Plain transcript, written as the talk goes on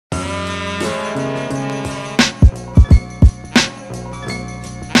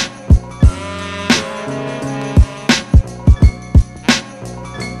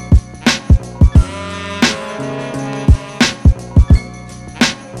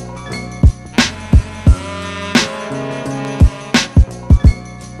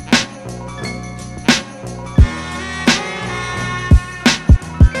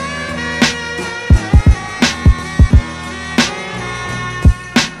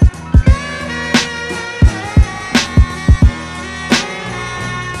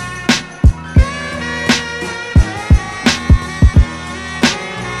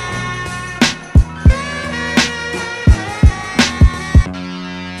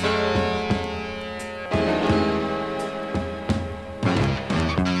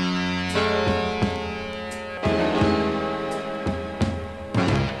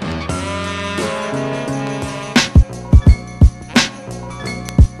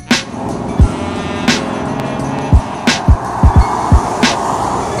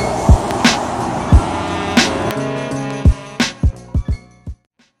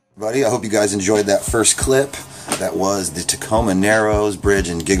everybody. I hope you guys enjoyed that first clip. That was the Tacoma Narrows Bridge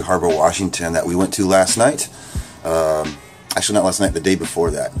in Gig Harbor, Washington that we went to last night. Actually, not last night, the day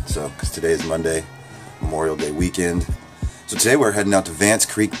before that. So, because today is Monday, Memorial Day weekend. So today we're heading out to Vance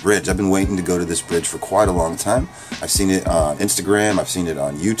Creek Bridge. I've been waiting to go to this bridge for quite a long time. I've seen it on Instagram, I've seen it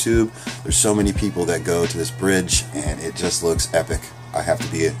on YouTube. There's so many people that go to this bridge and it just looks epic. I have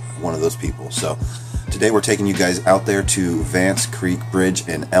to be one of those people. So today we're taking you guys out there to Vance Creek Bridge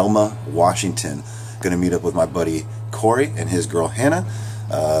in Elma, Washington. Gonna meet up with my buddy Corey and his girl Hannah.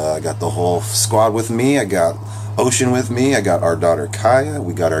 I got the whole squad with me. I got Ocean with me. I got our daughter Kaya.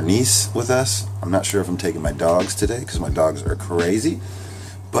 We got our niece with us. I'm not sure if I'm taking my dogs today because my dogs are crazy,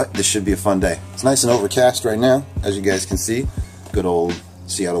 but this should be a fun day. It's nice and overcast right now, as you guys can see. Good old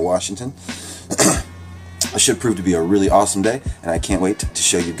Seattle, Washington. It should prove to be a really awesome day, and I can't wait to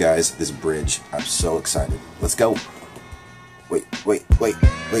show you guys this bridge. I'm so excited. Let's go. Wait, where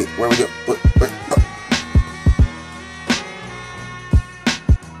we go? Wait.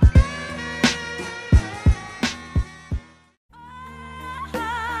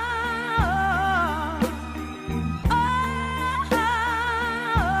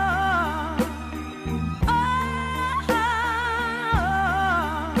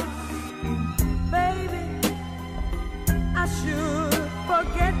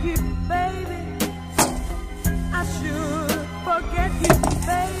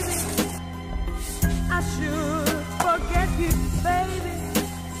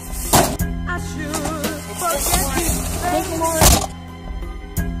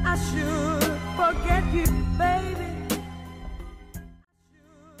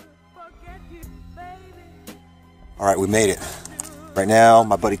 Alright, we made it. Right now,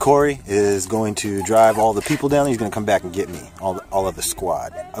 my buddy Corey is going to drive all the people down. He's going to come back and get me. All of the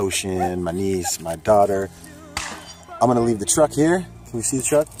squad. Ocean, my niece, my daughter. I'm going to leave the truck here. Can we see the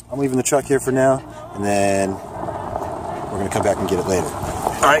truck? I'm leaving the truck here for now. And then we're going to come back and get it later.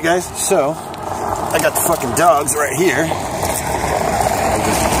 Alright guys, so I got the fucking dogs right here.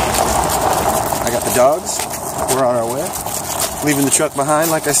 I got the dogs. We're on our way. Leaving the truck behind,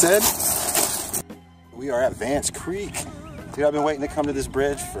 like I said. We are at Vance Creek. Dude, I've been waiting to come to this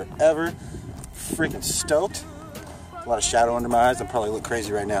bridge forever. Freaking stoked. A lot of shadow under my eyes. I probably look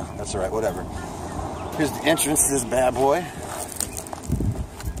crazy right now. That's alright, whatever. Here's the entrance to this bad boy. Here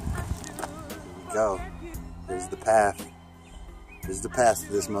we go. Here's the path. Here's the path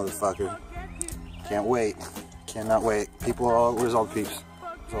to this motherfucker. Can't wait. Cannot wait. People are all, where's all the peeps?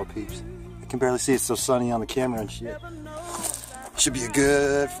 Where's all the peeps? I can barely see, it's so sunny on the camera and shit. Should be a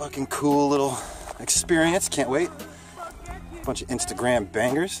good fucking cool little experience. Can't wait. Bunch of Instagram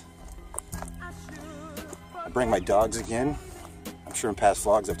bangers. I bring my dogs again. I'm sure in past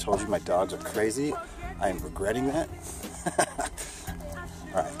vlogs I've told you my dogs are crazy. I am regretting that.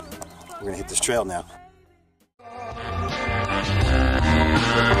 Alright, we're gonna hit this trail now.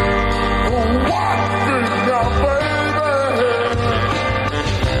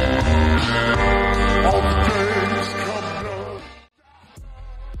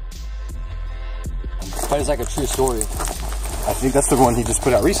 But it's like a true story. I think that's the one he just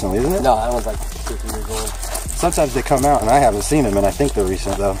put out recently, isn't it? No, that one's like 2 or 3 years old. Sometimes they come out and I haven't seen them, and I think they're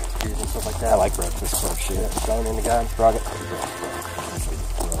recent though. And stuff like that. I like Breakfast Club shit. Yeah, going into God. Bro,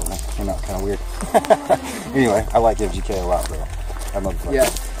 came out kind of weird. Anyway, I like MGK a lot, bro. That motherfucker. Yeah,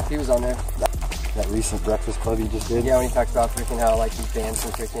 he was on there. That recent Breakfast Club you just did? Yeah, when he talks about freaking how like he's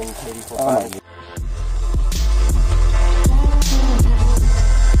dancing freaking 84 times.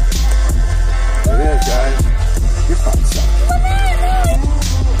 There it is, guys. You're fine, son.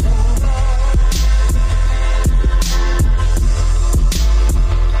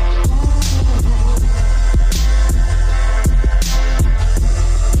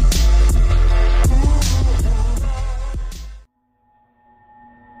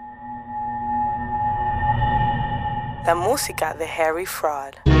 La música de Harry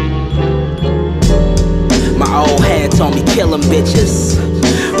Fraud. My old head told me kill them bitches.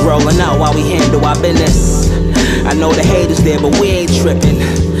 Rolling out while we handle our business. I know the haters there, but we ain't tripping.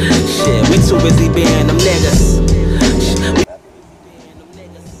 Shit, we too busy being them niggas.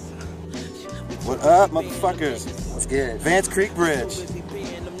 What up, motherfuckers? What's good? Vance Creek Bridge.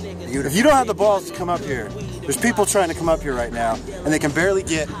 If you don't have the balls to come up here, there's people trying to come up here right now, and they can barely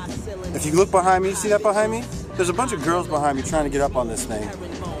get. If you look behind me, you see that behind me? There's a bunch of girls behind me trying to get up on this thing.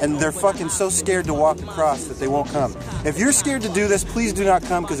 And they're fucking so scared to walk across that they won't come. If you're scared to do this, please do not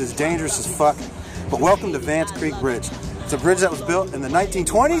come because it's dangerous as fuck. But welcome to Vance Creek Bridge. It's a bridge that was built in the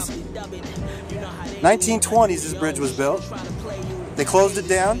 1920s. 1920s this bridge was built. They closed it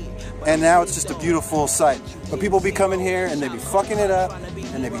down, and now it's just a beautiful sight. But people be coming here and they be fucking it up.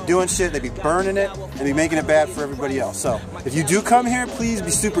 and they be doing shit, they be burning it, and be making it bad for everybody else. So if you do come here, please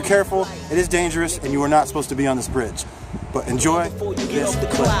be super careful. It is dangerous, and you are not supposed to be on this bridge. But enjoy this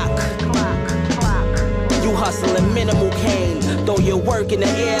clip. You hustling minimal cane, throw your work in the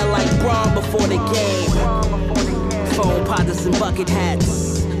air like Braun before the game. Phone potters and bucket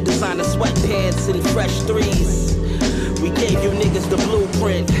hats, designer sweatpants and fresh threes. We gave you niggas the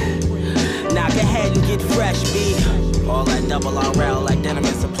blueprint. Now go ahead and get fresh, B. All that double RL like denim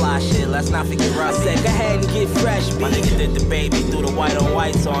and supply shit. Let's not forget Ross said, go ahead and get fresh, B. My nigga did the baby, threw the white on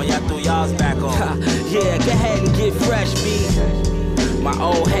white on. Y'all threw y'all's back on. Yeah, go ahead and get fresh, B. My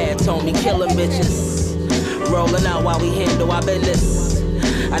old head told me killing bitches. Rolling out while we handle our business.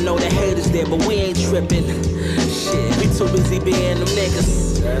 I know the haters there, but we ain't tripping. Shit, we too busy being them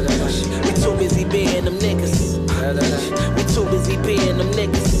niggas. We too busy being them niggas. We too busy being them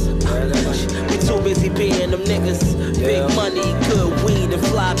niggas. We too busy being them niggas. Big money, good weed, and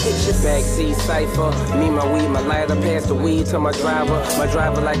fly pictures. Backseat cipher, me, my weed, my lighter. Pass the weed to my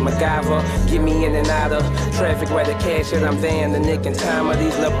driver like MacGyver. Get me in and out of traffic where the cash it. I'm there in the nick and timer.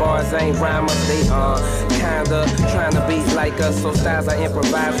 These little bars ain't rhymers. They kinda trying to be like us, so styles I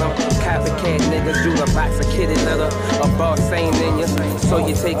improvise them. Copycat niggas do a box of kitty litter. A boss ain't in you, so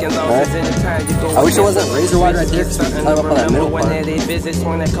you're taking losses in the time you go. I wish it wasn't razor wire right here. Talk about that middle part. When they visit,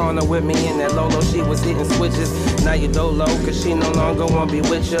 swung that corner with me in that Lolo, she was hitting switches. Now you dolo, cause she no longer wanna be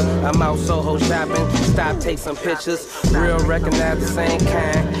with you. I'm out Soho shopping, stop, take some pictures. Real recognize the same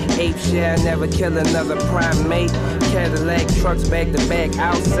kind. Ape shit, I never kill another primate. Cadillac trucks back to back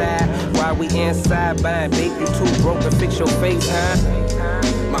outside, while we inside buying bait. You too broke to fix your face, huh?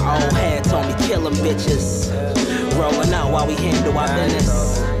 My old head told me kill them bitches. Rolling out while we handle our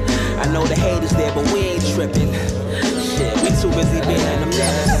business. I know the haters there, but we ain't tripping. Shit, we too busy being them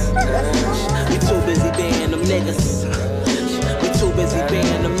niggas. We too busy being them niggas. We too busy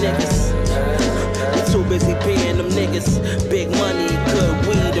being them niggas. We too busy being them niggas. Big money, good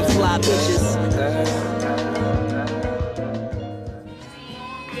weed, and fly bitches.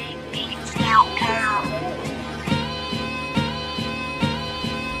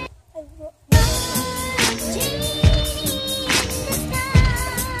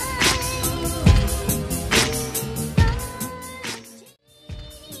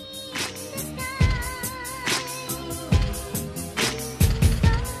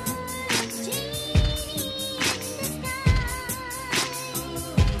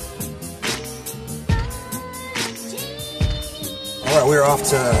 Alright, we're off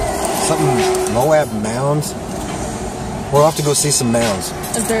to something, Moab Mounds. We're off to go see some mounds.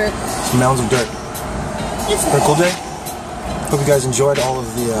 Of dirt. Some mounds of dirt. Pretty cool day. Hope you guys enjoyed all of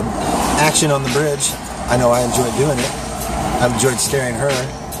the action on the bridge. I know I enjoyed doing it. I enjoyed scaring her.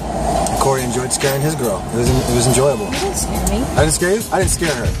 And Corey enjoyed scaring his girl. It was enjoyable. You didn't scare me. I didn't scare you? I didn't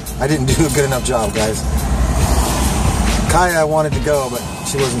scare her. I didn't do a good enough job, guys. Kaya wanted to go, but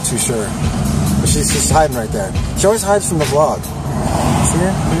she wasn't too sure. But she's just hiding right there. She always hides from the vlog. See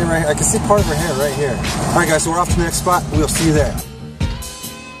her? Right here. I can see part of her hair right here. Alright guys, so we're off to the next spot. We'll see you there.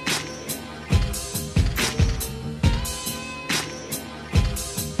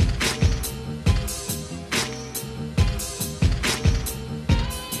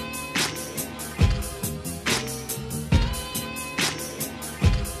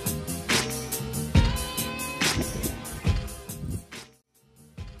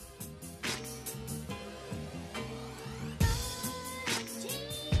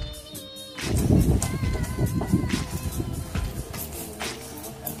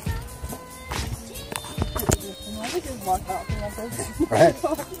 Right?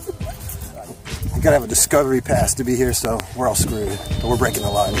 You gotta have a discovery pass to be here, so we're all screwed. But we're breaking the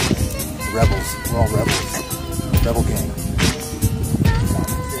line. The rebels. We're all rebels. Rebel gang.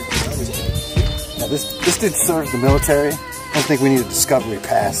 Yeah, this dude served the military. I don't think we need a discovery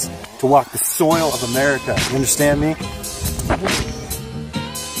pass to walk the soil of America. You understand me?